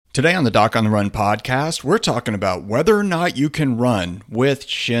Today on the Doc on the Run podcast, we're talking about whether or not you can run with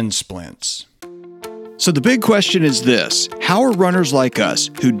shin splints. So the big question is this: how are runners like us,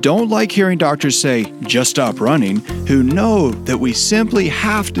 who don't like hearing doctors say, just stop running, who know that we simply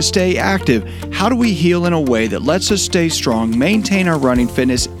have to stay active, how do we heal in a way that lets us stay strong, maintain our running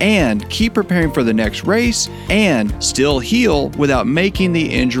fitness, and keep preparing for the next race, and still heal without making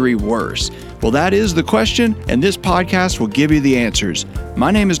the injury worse? Well, that is the question, and this podcast will give you the answers. My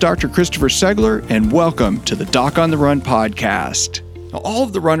name is Dr. Christopher Segler, and welcome to the Doc on the Run podcast. Now, all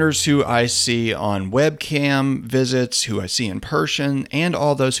of the runners who I see on webcam visits, who I see in person, and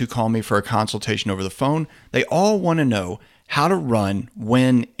all those who call me for a consultation over the phone, they all want to know how to run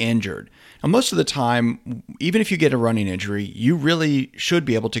when injured. Now, most of the time, even if you get a running injury, you really should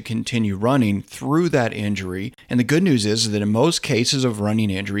be able to continue running through that injury. And the good news is that in most cases of running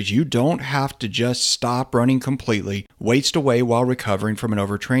injuries, you don't have to just stop running completely, waste away while recovering from an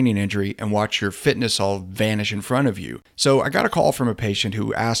overtraining injury, and watch your fitness all vanish in front of you. So I got a call from a patient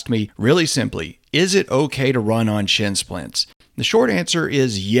who asked me really simply, is it okay to run on shin splints? The short answer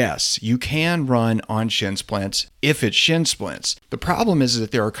is yes, you can run on shin splints if it's shin splints. The problem is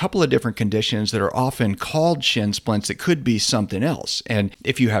that there are a couple of different conditions that are often called shin splints that could be something else. And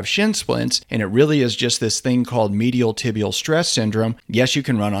if you have shin splints and it really is just this thing called medial tibial stress syndrome, yes, you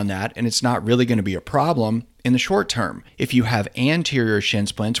can run on that and it's not really going to be a problem in the short term. If you have anterior shin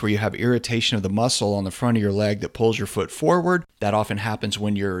splints where you have irritation of the muscle on the front of your leg that pulls your foot forward, that often happens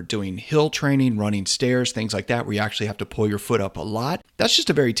when you're doing hill training, running stairs, things like that, where you actually have to pull your foot up a lot. That's just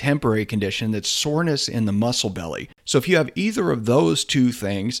a very temporary condition that's soreness in the muscle belly. So if you have either of those two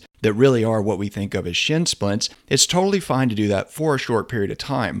things that really are what we think of as shin splints, it's totally fine to do that for a short period of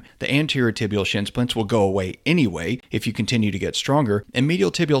time. The anterior tibial shin splints will go away anyway if you continue to get stronger, and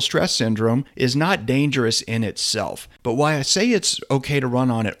medial tibial stress syndrome is not dangerous in itself. But why I say it's okay to run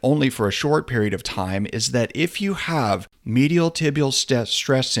on it only for a short period of time is that if you have medial tibial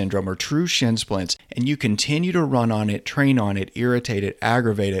stress syndrome or true shin splints and you continue to run on it, train on it, irritate it,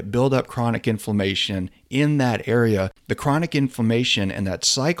 aggravate it, build up chronic inflammation in that area, the chronic inflammation and that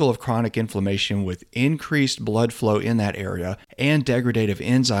cycle of chronic inflammation with increased blood flow in that area and degradative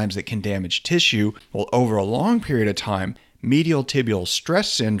enzymes that can damage tissue, well, over a long period of time, medial tibial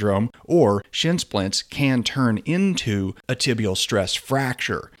stress syndrome or shin splints can turn into a tibial stress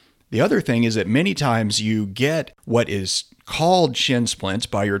fracture. The other thing is that many times you get what is called shin splints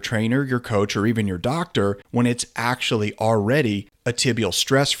by your trainer, your coach, or even your doctor when it's actually already a tibial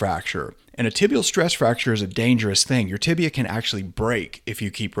stress fracture. And a tibial stress fracture is a dangerous thing. Your tibia can actually break if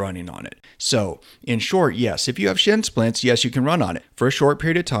you keep running on it. So, in short, yes, if you have shin splints, yes, you can run on it for a short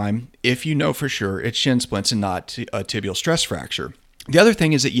period of time if you know for sure it's shin splints and not a tibial stress fracture. The other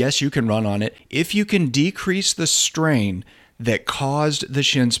thing is that yes, you can run on it if you can decrease the strain that caused the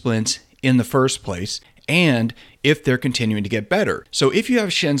shin splints in the first place, and if they're continuing to get better. So if you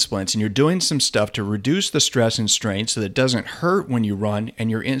have shin splints and you're doing some stuff to reduce the stress and strain so that it doesn't hurt when you run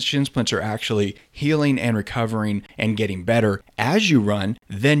and your shin splints are actually healing and recovering and getting better as you run,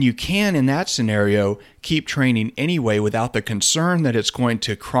 then you can, in that scenario, keep training anyway without the concern that it's going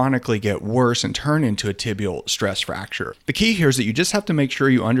to chronically get worse and turn into a tibial stress fracture. The key here is that you just have to make sure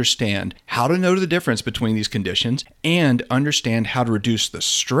you understand how to know the difference between these conditions and understand how to reduce the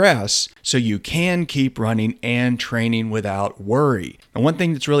stress so you can keep running and training without worry. And one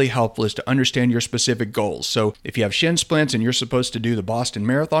thing that's really helpful is to understand your specific goals. So if you have shin splints and you're supposed to do the Boston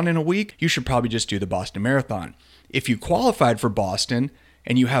Marathon in a week, you should probably just do the Boston Marathon. If you qualified for Boston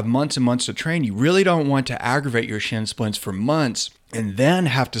and you have months and months to train, you really don't want to aggravate your shin splints for months and then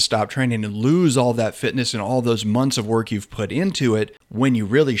have to stop training and lose all that fitness and all those months of work you've put into it when you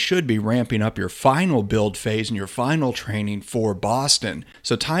really should be ramping up your final build phase and your final training for Boston.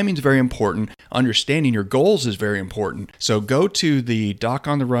 So timing is very important. Understanding your goals is very important. So go to the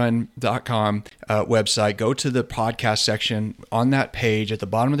docontherun.com website, go to the podcast section. On that page at the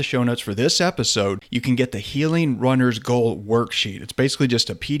bottom of the show notes for this episode, you can get the Healing Runner's Goal Worksheet. It's basically just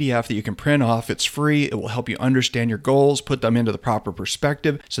a PDF that you can print off. It's free. It will help you understand your goals, put them into the proper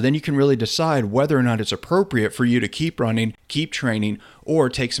perspective, so then you can really decide whether or not it's appropriate for you to keep running, keep training, or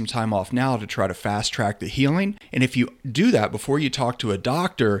take some time off now to try to fast track the healing. And if you do that before you talk to a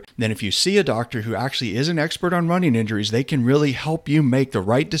doctor, then if you see a doctor who actually is an expert on running injuries, they can really help you make the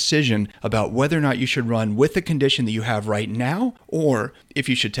right decision about whether or not you should run with the condition that you have right now, or if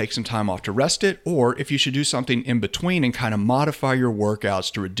you should take some time off to rest it, or if you should do something in between and kind of modify your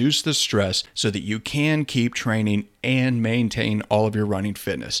workouts to reduce the stress so that you can keep training and maintain all of your running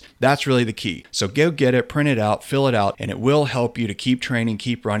fitness. That's really the key. So go get it, print it out, fill it out, and it will help you to keep training,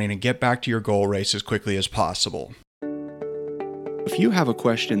 keep running, and get back to your goal race as quickly as possible. If you have a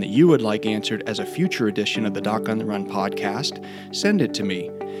question that you would like answered as a future edition of the Doc on the Run podcast, send it to me,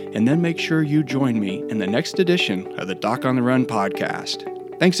 and then make sure you join me in the next edition of the Doc on the Run podcast.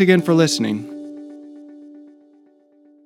 Thanks again for listening.